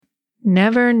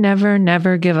Never, never,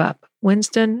 never give up.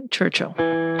 Winston Churchill.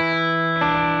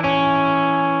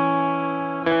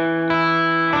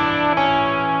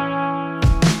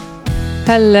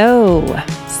 Hello.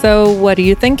 So what are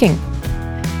you thinking?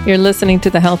 You're listening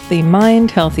to the Healthy Mind,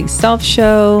 Healthy Self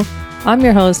show. I'm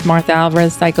your host, Martha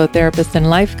Alvarez, psychotherapist and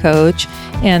life coach,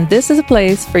 and this is a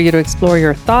place for you to explore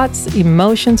your thoughts,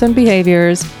 emotions, and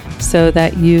behaviors so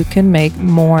that you can make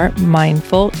more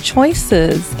mindful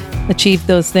choices, achieve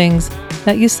those things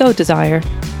that you so desire.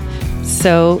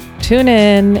 So tune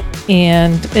in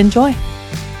and enjoy.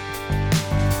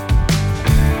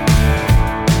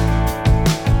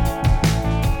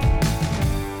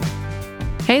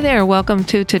 Hey there, welcome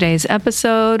to today's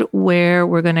episode where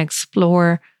we're going to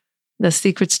explore the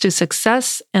secrets to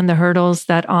success and the hurdles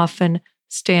that often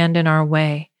stand in our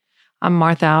way. I'm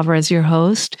Martha Alvarez, your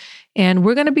host, and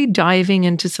we're going to be diving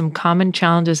into some common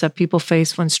challenges that people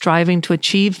face when striving to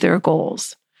achieve their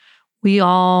goals. We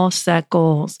all set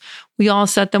goals. We all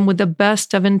set them with the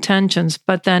best of intentions,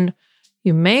 but then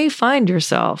you may find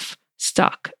yourself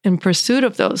stuck in pursuit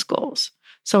of those goals.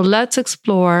 So let's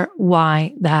explore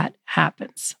why that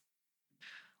happens.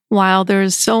 While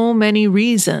there's so many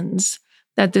reasons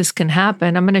that this can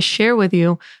happen, I'm going to share with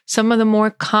you some of the more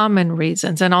common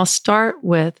reasons. And I'll start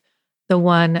with the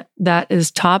one that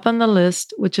is top on the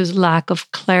list, which is lack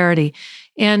of clarity.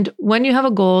 And when you have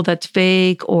a goal that's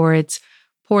vague or it's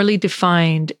poorly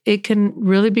defined, it can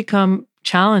really become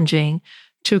challenging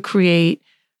to create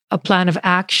a plan of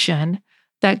action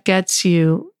that gets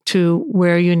you to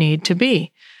where you need to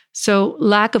be. So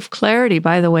lack of clarity,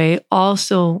 by the way,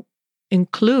 also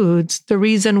includes the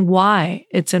reason why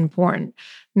it's important.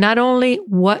 Not only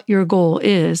what your goal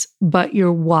is, but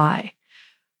your why.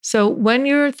 So when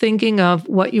you're thinking of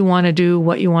what you want to do,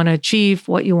 what you want to achieve,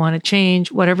 what you want to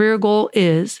change, whatever your goal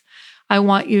is, I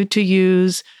want you to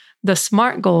use the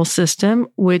SMART goal system,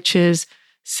 which is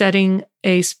setting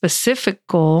a specific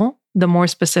goal. The more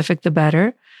specific, the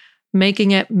better. Making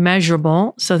it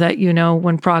measurable so that you know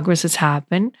when progress has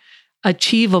happened.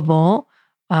 Achievable,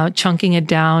 chunking it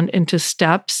down into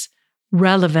steps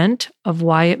relevant of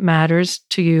why it matters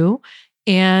to you.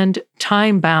 And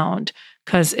time-bound,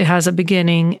 because it has a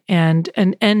beginning and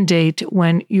an end date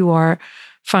when you are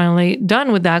finally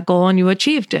done with that goal and you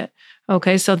achieved it.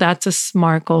 Okay, so that's a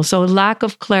SMART goal. So lack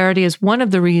of clarity is one of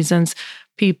the reasons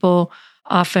people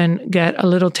often get a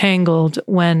little tangled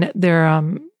when they're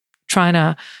trying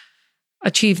to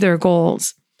achieve their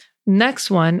goals.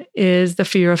 Next one is the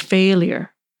fear of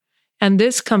failure. And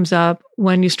this comes up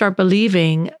when you start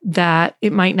believing that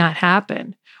it might not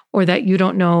happen or that you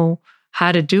don't know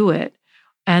how to do it.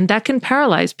 And that can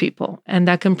paralyze people and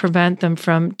that can prevent them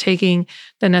from taking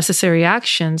the necessary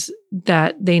actions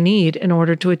that they need in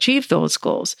order to achieve those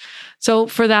goals. So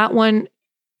for that one,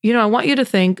 I want you to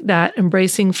think that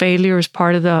embracing failure is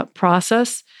part of the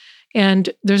process and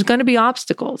there's going to be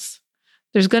obstacles.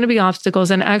 There's going to be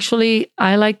obstacles. And actually,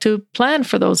 I like to plan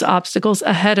for those obstacles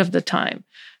ahead of the time.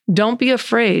 Don't be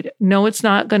afraid. No, it's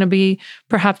not going to be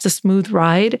perhaps a smooth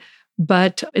ride,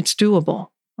 but it's doable.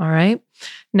 All right.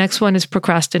 Next one is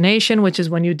procrastination, which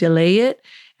is when you delay it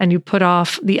and you put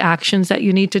off the actions that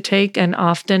you need to take. And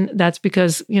often that's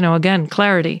because, again,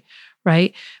 clarity,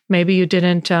 right? Maybe you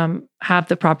didn't have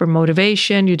the proper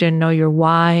motivation. You didn't know your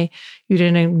why. You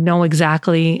didn't know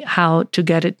exactly how to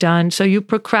get it done. So you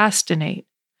procrastinate.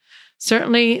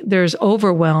 Certainly there's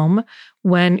overwhelm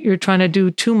when you're trying to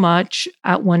do too much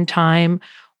at one time,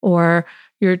 or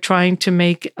you're trying to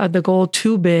make the goal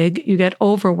too big, you get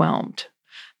overwhelmed.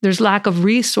 There's lack of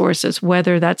resources,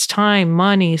 whether that's time,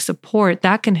 money, support,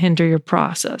 that can hinder your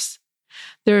process.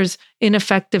 There's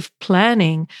ineffective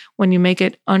planning when you make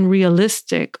it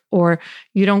unrealistic or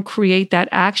you don't create that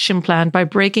action plan by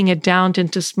breaking it down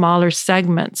into smaller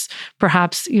segments.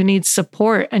 Perhaps you need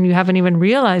support and you haven't even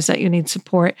realized that you need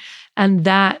support, and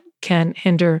that can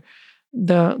hinder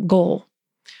the goal.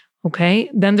 Okay.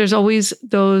 Then there's always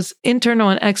those internal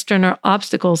and external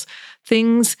obstacles,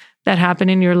 things that happen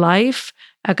in your life,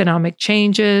 economic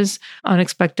changes,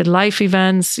 unexpected life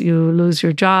events, you lose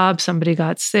your job, somebody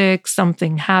got sick,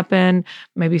 something happened,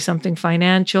 maybe something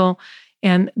financial.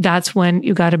 And that's when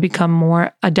you got to become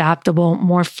more adaptable,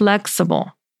 more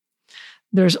flexible.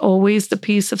 There's always the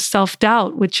piece of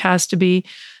self-doubt, which has to be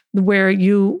where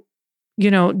you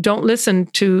don't listen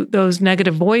to those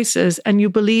negative voices and you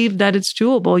believe that it's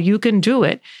doable. You can do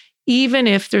it. Even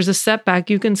if there's a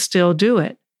setback, you can still do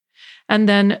it. And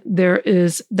then there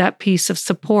is that piece of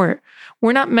support.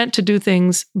 We're not meant to do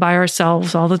things by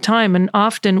ourselves all the time. And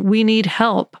often we need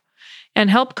help. And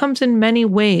help comes in many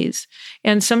ways.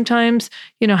 And sometimes,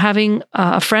 having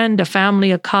a friend, a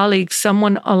family, a colleague,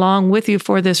 someone along with you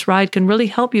for this ride can really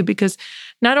help you, because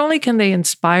not only can they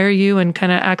inspire you and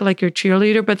kind of act like your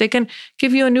cheerleader, but they can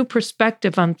give you a new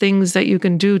perspective on things that you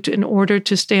can do in order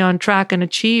to stay on track and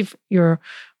achieve your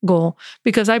goal.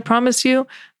 Because I promise you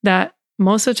that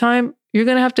most of the time, you're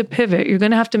going to have to pivot. You're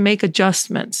going to have to make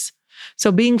adjustments.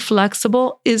 So being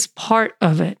flexible is part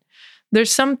of it.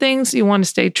 There's some things you want to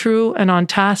stay true and on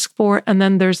task for. And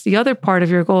then there's the other part of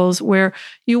your goals where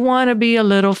you want to be a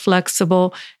little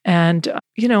flexible and,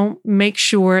 make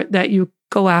sure that you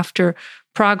go after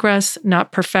progress,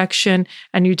 not perfection,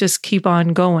 and you just keep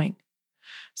on going.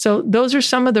 So those are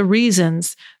some of the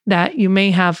reasons that you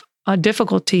may have a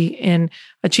difficulty in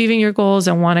achieving your goals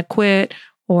and want to quit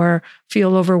or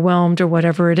feel overwhelmed or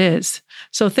whatever it is.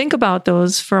 So think about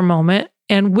those for a moment,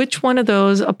 and which one of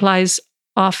those applies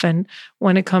often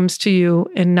when it comes to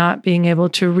you in not being able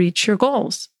to reach your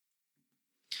goals.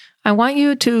 I want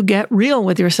you to get real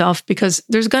with yourself, because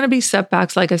there's going to be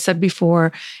setbacks, like I said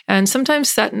before. And sometimes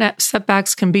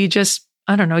setbacks can be just,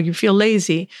 you feel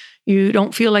lazy. You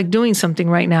don't feel like doing something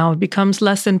right now. It becomes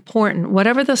less important.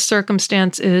 Whatever the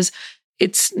circumstance is,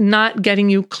 it's not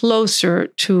getting you closer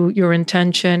to your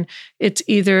intention. It's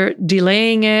either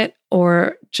delaying it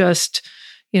or just,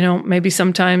 maybe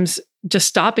sometimes just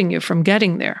stopping you from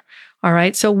getting there. All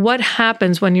right. So what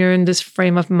happens when you're in this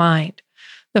frame of mind?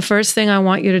 The first thing I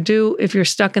want you to do, if you're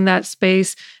stuck in that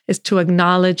space, is to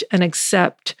acknowledge and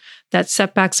accept that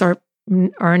setbacks are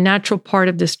a natural part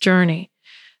of this journey.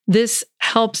 This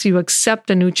helps you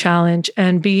accept a new challenge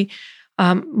and be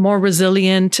more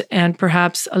resilient and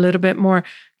perhaps a little bit more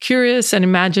curious and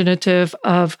imaginative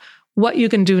of what you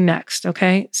can do next.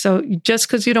 Okay. So just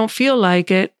because you don't feel like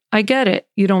it, I get it.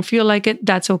 You don't feel like it.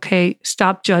 That's okay.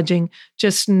 Stop judging.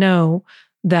 Just know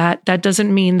that that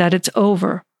doesn't mean that it's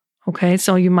over. Okay.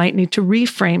 So you might need to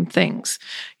reframe things.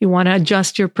 You want to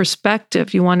adjust your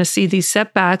perspective. You want to see these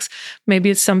setbacks. Maybe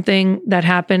it's something that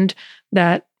happened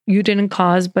that you didn't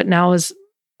cause, but now is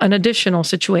an additional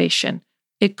situation.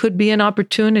 It could be an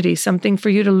opportunity, something for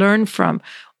you to learn from,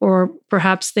 or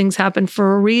perhaps things happen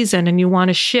for a reason and you want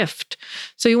to shift.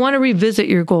 So you want to revisit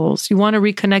your goals. You want to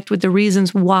reconnect with the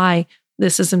reasons why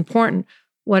this is important.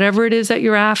 Whatever it is that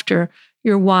you're after,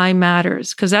 your why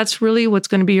matters, because that's really what's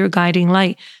going to be your guiding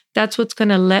light. That's what's going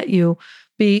to let you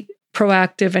be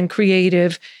proactive and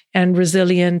creative and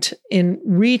resilient in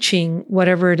reaching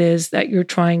whatever it is that you're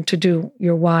trying to do.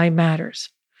 Your why matters.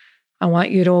 I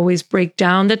want you to always break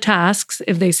down the tasks,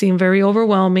 if they seem very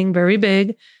overwhelming, very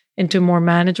big, into more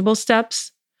manageable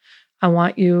steps. I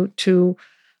want you to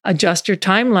adjust your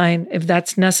timeline if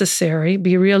that's necessary.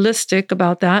 Be realistic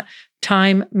about that.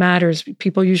 Time matters.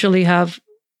 People usually have,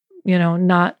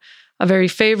 not a very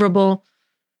favorable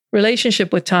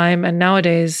relationship with time. And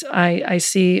nowadays, I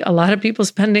see a lot of people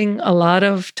spending a lot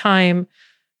of time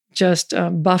just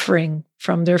buffering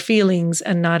from their feelings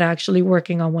and not actually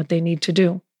working on what they need to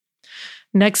do.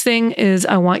 Next thing is,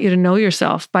 I want you to know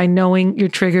yourself by knowing your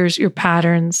triggers, your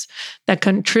patterns that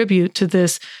contribute to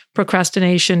this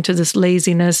procrastination, to this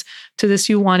laziness, to this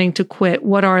you wanting to quit.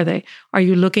 What are they? Are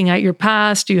you looking at your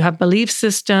past? Do you have belief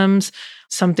systems?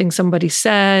 Something somebody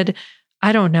said?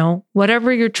 I don't know.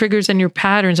 Whatever your triggers and your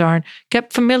patterns are,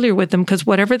 get familiar with them, because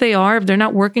whatever they are, if they're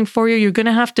not working for you, you're going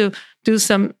to have to do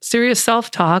some serious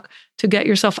self-talk to get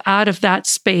yourself out of that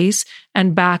space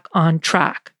and back on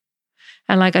track.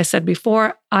 And like I said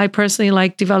before, I personally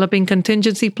like developing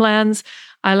contingency plans.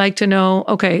 I like to know,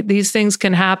 okay, these things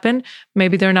can happen.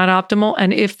 Maybe they're not optimal.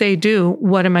 And if they do,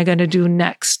 what am I going to do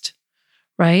next?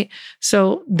 Right?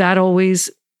 So that always,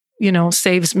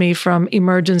 saves me from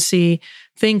emergency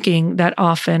thinking that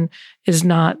often is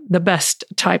not the best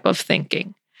type of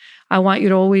thinking. I want you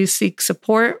to always seek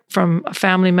support from a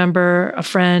family member, a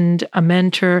friend, a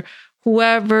mentor,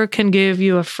 whoever can give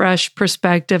you a fresh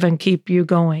perspective and keep you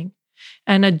going.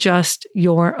 And adjust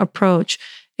your approach.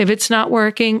 If it's not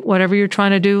working, whatever you're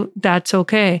trying to do, that's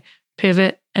okay.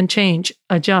 Pivot and change,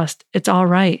 adjust. It's all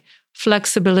right.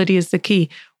 Flexibility is the key.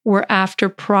 We're after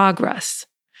progress.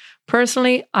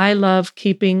 Personally, I love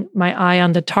keeping my eye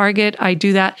on the target. I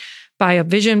do that by a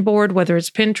vision board, whether it's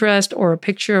Pinterest or a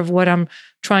picture of what I'm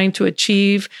trying to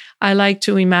achieve. I like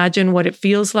to imagine what it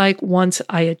feels like once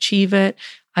I achieve it.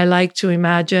 I like to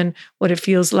imagine what it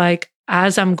feels like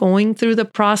as I'm going through the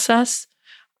process.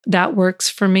 That works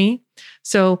for me.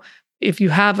 So if you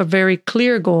have a very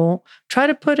clear goal, try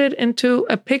to put it into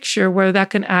a picture where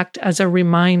that can act as a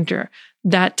reminder.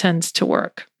 That tends to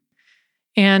work.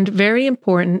 And very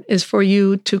important is for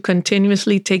you to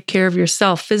continuously take care of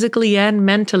yourself physically and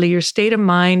mentally. Your state of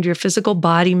mind, your physical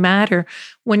body matter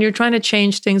when you're trying to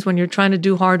change things, when you're trying to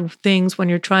do hard things, when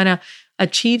you're trying to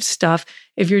achieve stuff.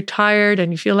 If you're tired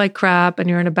and you feel like crap and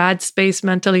you're in a bad space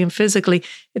mentally and physically,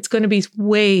 it's going to be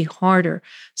way harder.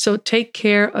 So take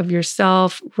care of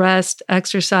yourself, rest,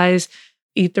 exercise,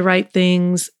 eat the right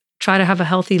things, try to have a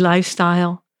healthy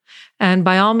lifestyle. And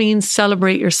by all means,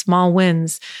 celebrate your small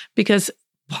wins, because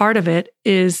part of it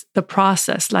is the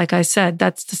process. Like I said,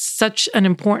 that's such an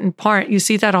important part. You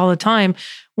see that all the time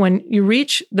when you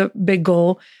reach the big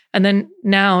goal. And then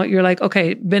now you're like,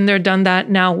 okay, been there, done that.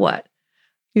 Now what?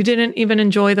 You didn't even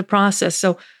enjoy the process.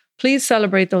 So please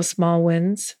celebrate those small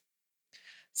wins.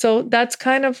 So that's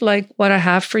kind of like what I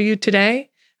have for you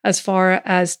today, as far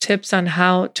as tips on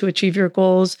how to achieve your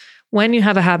goals when you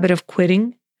have a habit of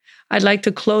quitting. I'd like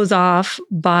to close off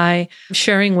by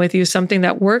sharing with you something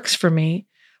that works for me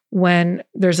when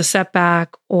there's a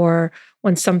setback or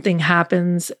when something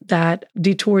happens that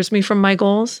detours me from my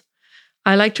goals.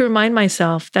 I like to remind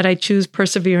myself that I choose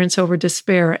perseverance over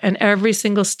despair, and every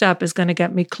single step is going to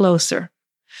get me closer.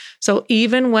 So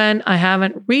even when I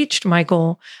haven't reached my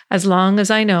goal, as long as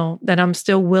I know that I'm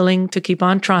still willing to keep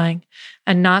on trying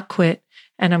and not quit,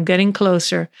 and I'm getting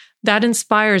closer, that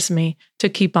inspires me to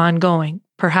keep on going.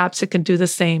 Perhaps it can do the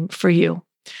same for you.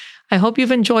 I hope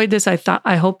you've enjoyed this.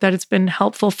 I hope that it's been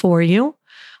helpful for you.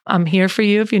 I'm here for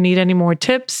you if you need any more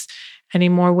tips, any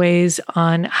more ways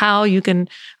on how you can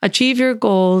achieve your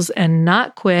goals and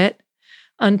not quit.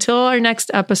 Until our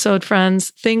next episode,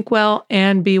 friends, think well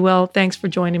and be well. Thanks for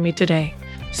joining me today.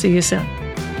 See you soon.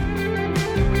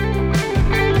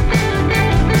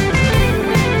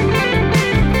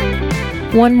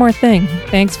 One more thing.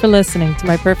 Thanks for listening to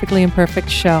my Perfectly Imperfect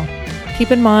show.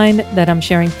 Keep in mind that I'm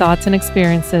sharing thoughts and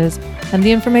experiences, and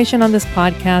the information on this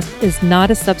podcast is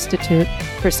not a substitute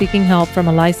for seeking help from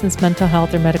a licensed mental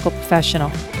health or medical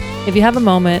professional. If you have a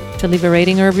moment to leave a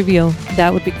rating or a review,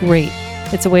 that would be great.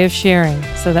 It's a way of sharing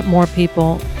so that more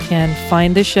people can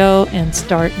find the show and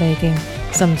start making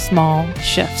some small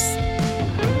shifts.